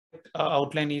project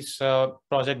outline is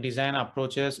project design,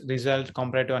 approaches, result,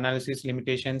 comparative analysis,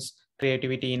 limitations,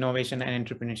 creativity, innovation, and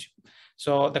entrepreneurship.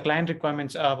 So the client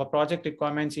requirements, our project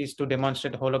requirements is to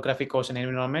demonstrate holographic ocean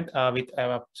environment with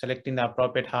selecting the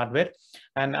appropriate hardware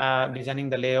and designing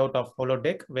the layout of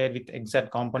holodeck where with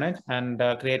exact components and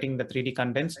creating the 3D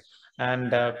contents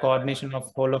and coordination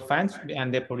of holo fans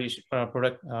and their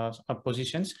product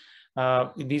positions.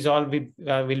 These all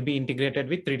will be integrated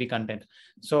with 3D content.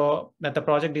 So that the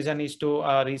project design is to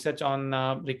research on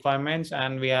requirements,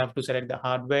 and we have to select the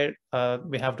hardware,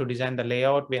 we have to design the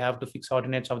layout, we have to fix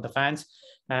coordinates of the fans,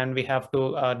 and we have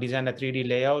to design the 3D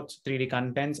layouts, 3D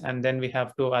contents, and then we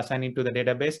have to assign it to the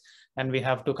database, and we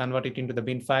have to convert it into the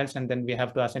bin files, and then we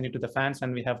have to assign it to the fans,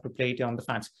 and we have to play it on the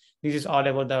fans. This is all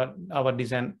about our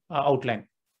design outline.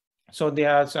 So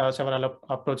there are several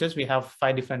approaches. We have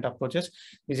 5 different approaches.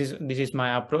 This is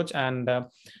my approach, and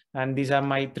these are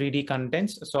my 3D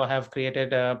contents. So I have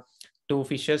created 2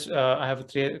 fishes. I have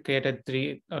created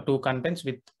 2 contents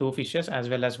with 2 fishes as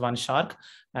well as 1 shark.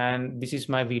 And this is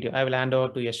my video. I will hand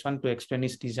over to Yashwant to explain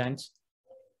his designs.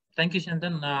 Thank you,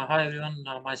 Chandan. Hi everyone.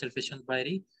 Myself Yashwant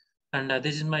Bairi, and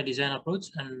this is my design approach.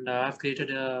 And I've created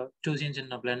 2 scenes in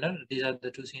Blender. These are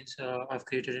the 2 scenes I've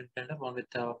created in Blender. One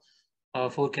with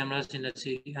 4 cameras in a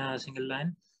single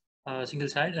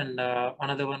side, and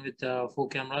another one with 4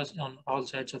 cameras on all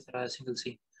sides of a single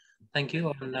scene. Thank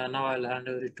you, and now I'll hand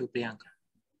over it to Priyanka.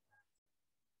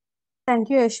 Thank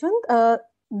you, Yashwant.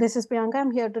 This is Priyanka.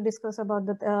 I'm here to discuss about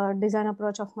the design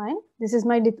approach of mine. This is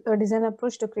my design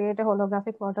approach to create a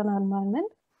holographic water environment.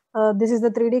 This is the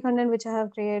 3D content which I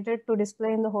have created to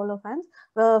display in the holofans.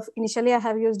 Initially, I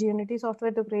have used Unity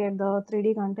software to create the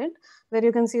 3D content, where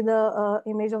you can see the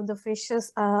image of the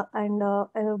fishes and a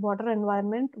water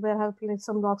environment where I have placed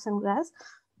some rocks and grass.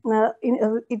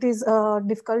 It is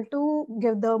difficult to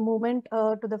give the movement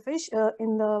to the fish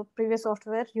in the previous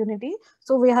software, Unity.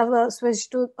 So we have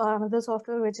switched to another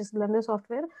software, which is Blender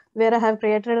software, where I have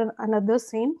created another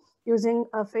scene using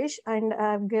a fish, and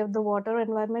I've given the water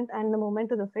environment and the movement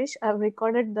to the fish. I've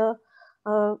recorded the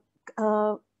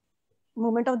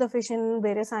movement of the fish in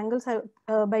various angles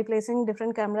by placing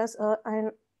different cameras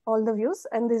and all the views.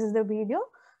 And this is the video.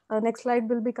 Next slide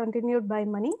will be continued by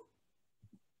Mani.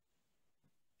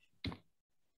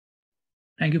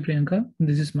 Thank you, Priyanka.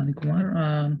 This is Mani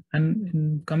Kumar.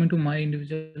 And coming to my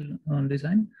individual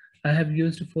design, I have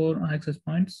used 4 access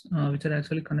points, which are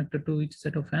actually connected to each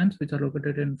set of fans, which are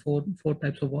located in four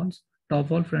types of walls: top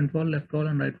wall, front wall, left wall,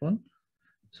 and right wall.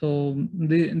 So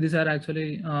these are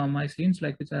actually my scenes,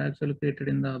 which are actually created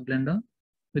in the Blender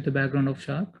with the background of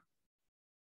shark.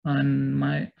 And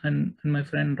my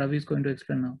friend Ravi is going to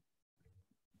explain now.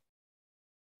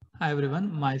 Hi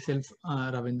everyone, myself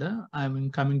Ravinder.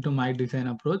 I'm coming to my design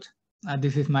approach.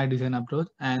 This is my design approach,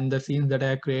 and the scenes that I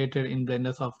have created in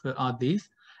Blender software are these.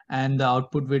 And the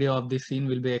output video of this scene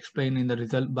will be explained in the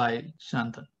result by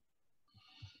Shantan.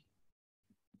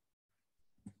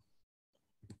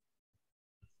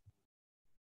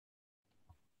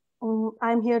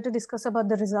 I'm here to discuss about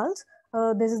the results.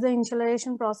 This is the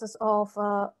initialization process of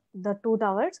the 2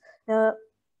 towers.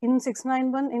 In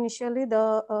 691, initially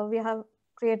we have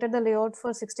created the layout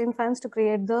for 16 fans to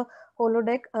create the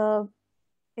holodeck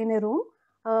in a room.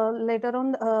 Later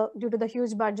on, due to the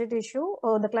huge budget issue,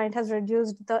 the client has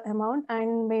reduced the amount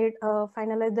and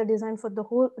finalized the design for the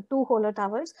 2 holo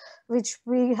towers, which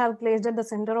we have placed at the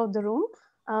center of the room.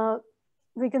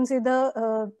 We can see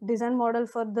the design model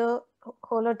for the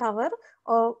holo tower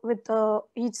with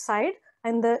each side,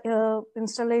 and the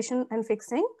installation and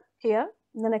fixing here.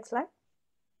 The next slide.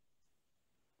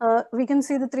 We can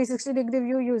see the 360-degree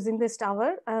view using this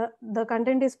tower. The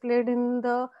content is played in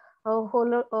the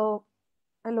holo.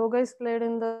 A logo is played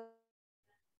in the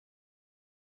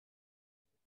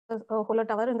holo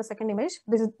tower in the second image.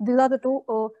 These are the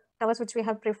 2 towers which we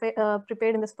have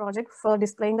prepared in this project for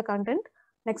displaying the content.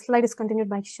 Next slide is continued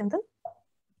by Shantan.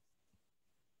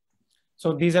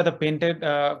 So these are the painted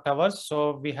towers.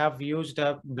 So we have used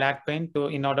black paint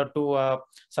in order to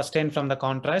sustain from the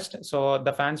contrast. So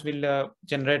the fans will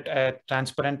generate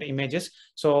transparent images.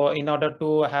 So in order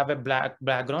to have a black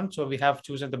background, so we have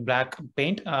chosen the black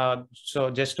paint.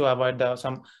 So just to avoid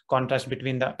some contrast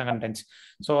between the contents.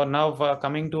 So now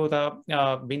coming to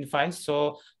the bin files.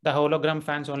 So the hologram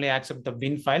fans only accept the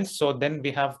bin files. So then we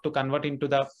have to convert into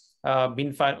the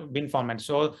bin format.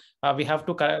 So we have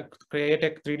to create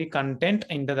a 3D content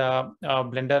into the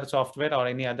Blender software or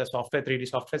any other software, 3D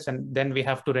softwares, and then we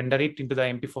have to render it into the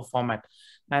MP4 format,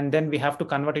 and then we have to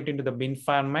convert it into the bin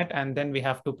format, and then we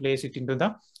have to place it into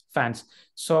the fans.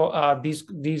 So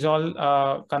these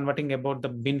all converting about the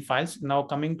bin files. Now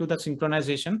coming to the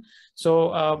synchronization.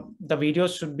 So the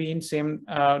videos should be in same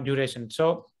duration.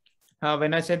 So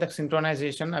when I say the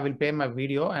synchronization, I will play my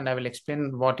video and I will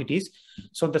explain what it is.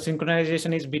 So the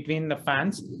synchronization is between the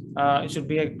fans. It should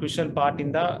be a crucial part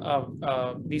in the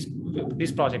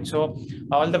this project. So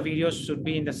all the videos should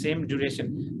be in the same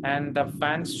duration, and the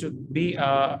fans should be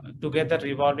together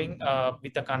revolving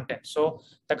with the content. So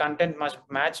the content must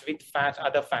match with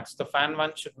other fans. The fan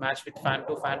 1 should match with fan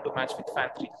 2, fan 2 match with fan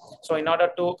 3. So in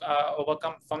order to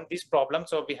overcome from this problem,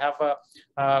 so we have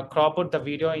cropped the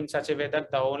video in such a way that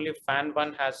the only fan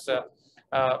 1 has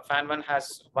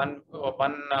one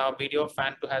video,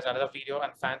 fan 2 has another video,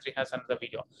 and fan 3 has another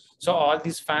video. So all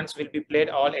these fans will be played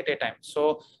all at a time.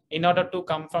 So in order to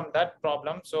come from that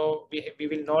problem, so we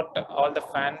will note all the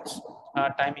fans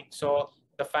timing. So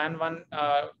the fan 1,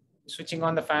 switching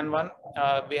on the fan 1,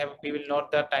 we will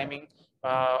note the timing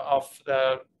of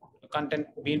the content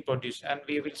being produced, and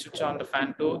we will switch on the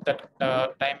fan 2, that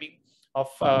timing of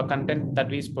content that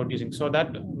we is producing, so that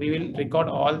we will record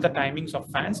all the timings of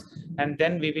fans, and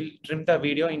then we will trim the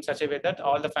video in such a way that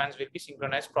all the fans will be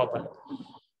synchronized properly.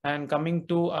 And coming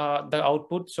to the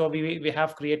output, so we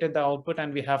have created the output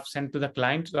and we have sent to the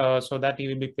client so that he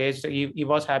will be placed. He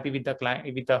was happy with the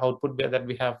client, with the output that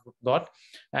we have got,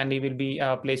 and he will be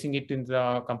placing it in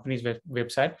the company's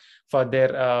website for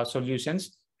their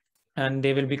solutions, and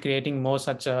they will be creating more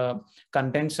such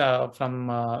contents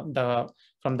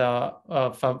for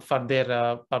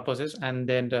their purposes and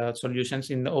then solutions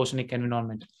in the oceanic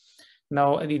environment.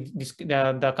 Now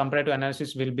the comparative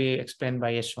analysis will be explained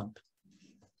by Yashwant.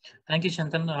 Thank you,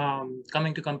 Shantan.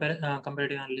 Coming to comparative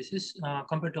analysis,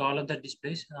 compared to all of the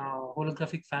displays,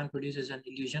 holographic fan produces an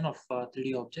illusion of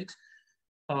 3D objects,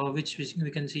 which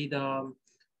we can see the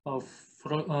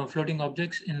floating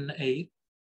objects in air,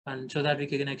 and so that we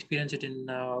can experience it in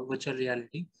virtual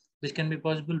reality. This can be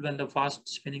possible when the fast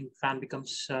spinning fan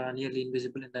becomes nearly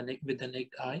invisible with the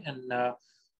naked eye, and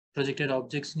projected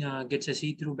objects gets a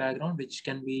see-through background, which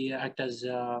can be act as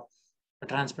a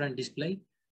transparent display.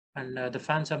 And the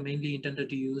fans are mainly intended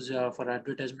to use for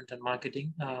advertisement and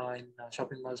marketing in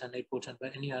shopping malls and airports and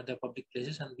any other public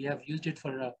places. And we have used it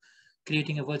for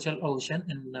creating a virtual ocean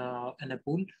in a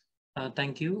pool.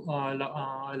 Thank you.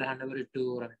 I'll hand over it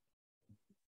to Ravi.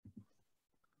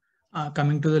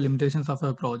 Coming to the limitations of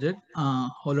a project,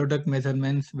 holodeck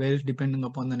measurements varies depending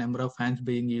upon the number of fans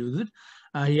being used.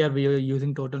 Here we are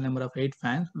using total number of 8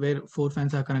 fans, where 4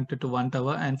 fans are connected to one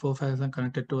tower and 4 fans are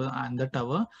connected to another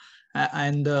tower.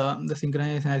 And the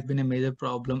synchronization has been a major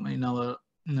problem in our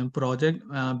project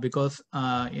because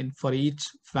for each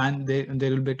fan there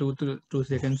will be 2 to 2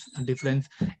 seconds difference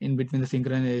in between the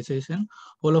synchronization.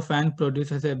 Holo fan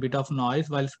produces a bit of noise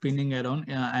while spinning around,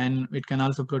 and it can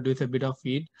also produce a bit of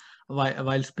heat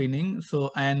while spinning.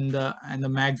 So and the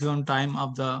maximum time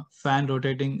of the fan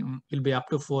rotating will be up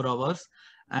to 4 hours,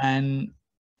 and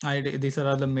these are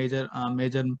all the major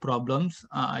problems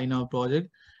in our project.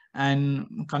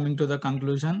 And coming to the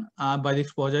conclusion, by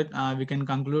this project, we can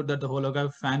conclude that the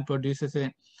holographic fan produces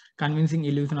a convincing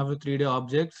illusion of 3D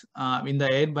objects in the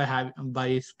air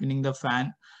by spinning the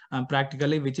fan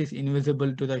practically, which is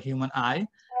invisible to the human eye.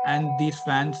 And these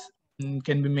fans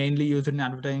can be mainly used in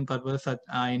advertising purposes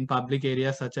in public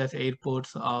areas such as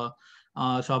airports or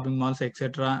shopping malls,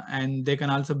 etc. And they can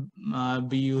also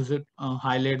be used to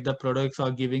highlight the products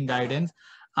or giving guidance.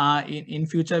 In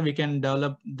future, we can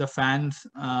develop the fans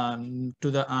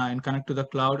to the and connect to the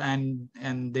cloud, and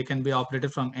they can be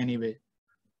operated from anywhere.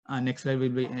 Next slide will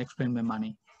be explained by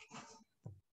Mani.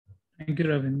 Thank you,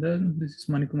 Ravinder. This is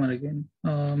Manikumar again.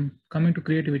 Coming to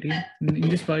creativity, in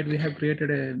this part we have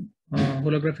created a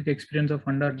holographic experience of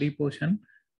under deep ocean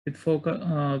with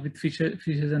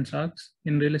fishes and sharks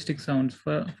in realistic sounds.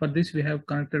 For this, we have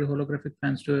connected holographic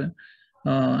fans to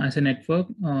as a network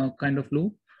kind of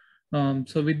loop.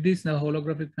 So with this, the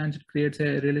holographic fans creates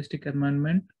a realistic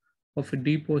environment of a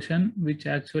deep ocean, which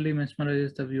actually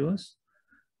mesmerizes the viewers.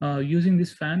 Using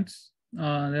these fans,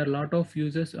 there are a lot of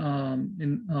users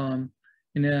in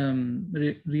a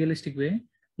realistic way,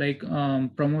 like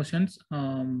promotions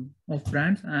of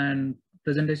brands and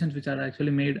presentations which are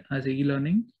actually made as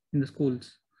e-learning in the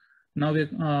schools. Now we're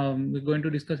going to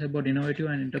discuss about innovative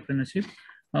and entrepreneurship.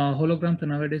 Holograms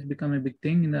nowadays become a big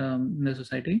thing in the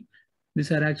society.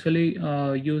 These are actually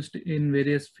used in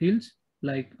various fields,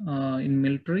 like in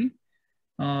military,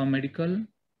 medical,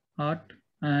 art,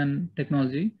 and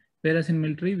technology. Whereas in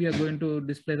military, we are going to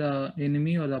display the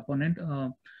enemy or the opponent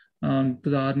to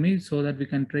the army so that we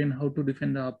can train how to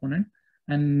defend the opponent.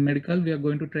 And medical, we are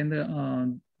going to train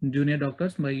the junior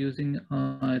doctors by using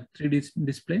a 3D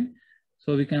display.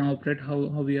 So we can operate how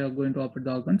we are going to operate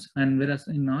the organs. And whereas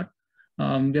in art,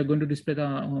 we are going to display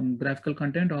the graphical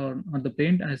content or the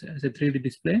paint as a 3D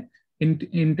display.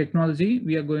 In technology,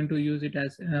 we are going to use it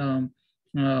as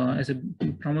a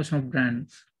promotion of brand.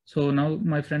 So now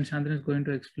my friend Chandran is going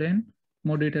to explain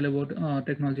more detail about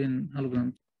technology and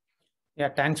holograms. Yeah,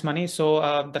 thanks, Mani. So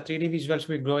the 3D visuals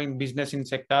will grow in business in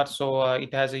sector. So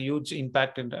it has a huge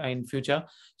impact in future.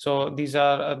 So these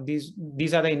are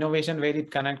the innovation where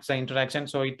it connects the interaction.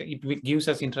 So it gives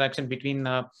us interaction between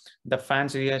the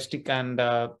fans realistic and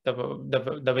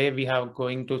the way we have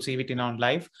going to see it in our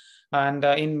life. And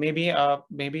in maybe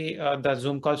the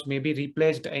Zoom calls may be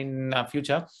replaced in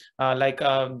future.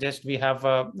 Just we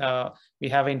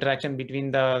have interaction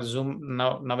between the Zoom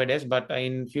nowadays, but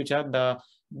in future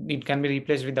it can be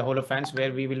replaced with the holofans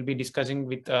where we will be discussing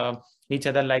with each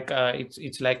other like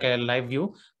it's like a live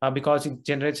view because it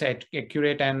generates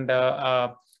accurate and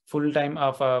full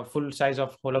size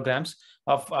of holograms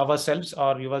of ourselves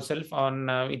or yourself on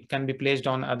it can be placed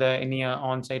on any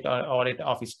on-site or at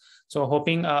office. So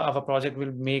hoping our project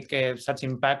will make such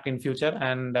impact in future,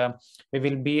 and we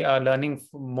will be learning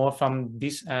more from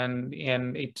this and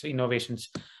its innovations.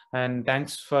 And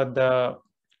thanks for the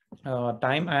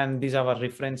time, and these are our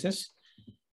references.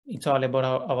 It's all about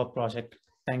our project.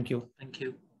 Thank you. Thank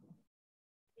you.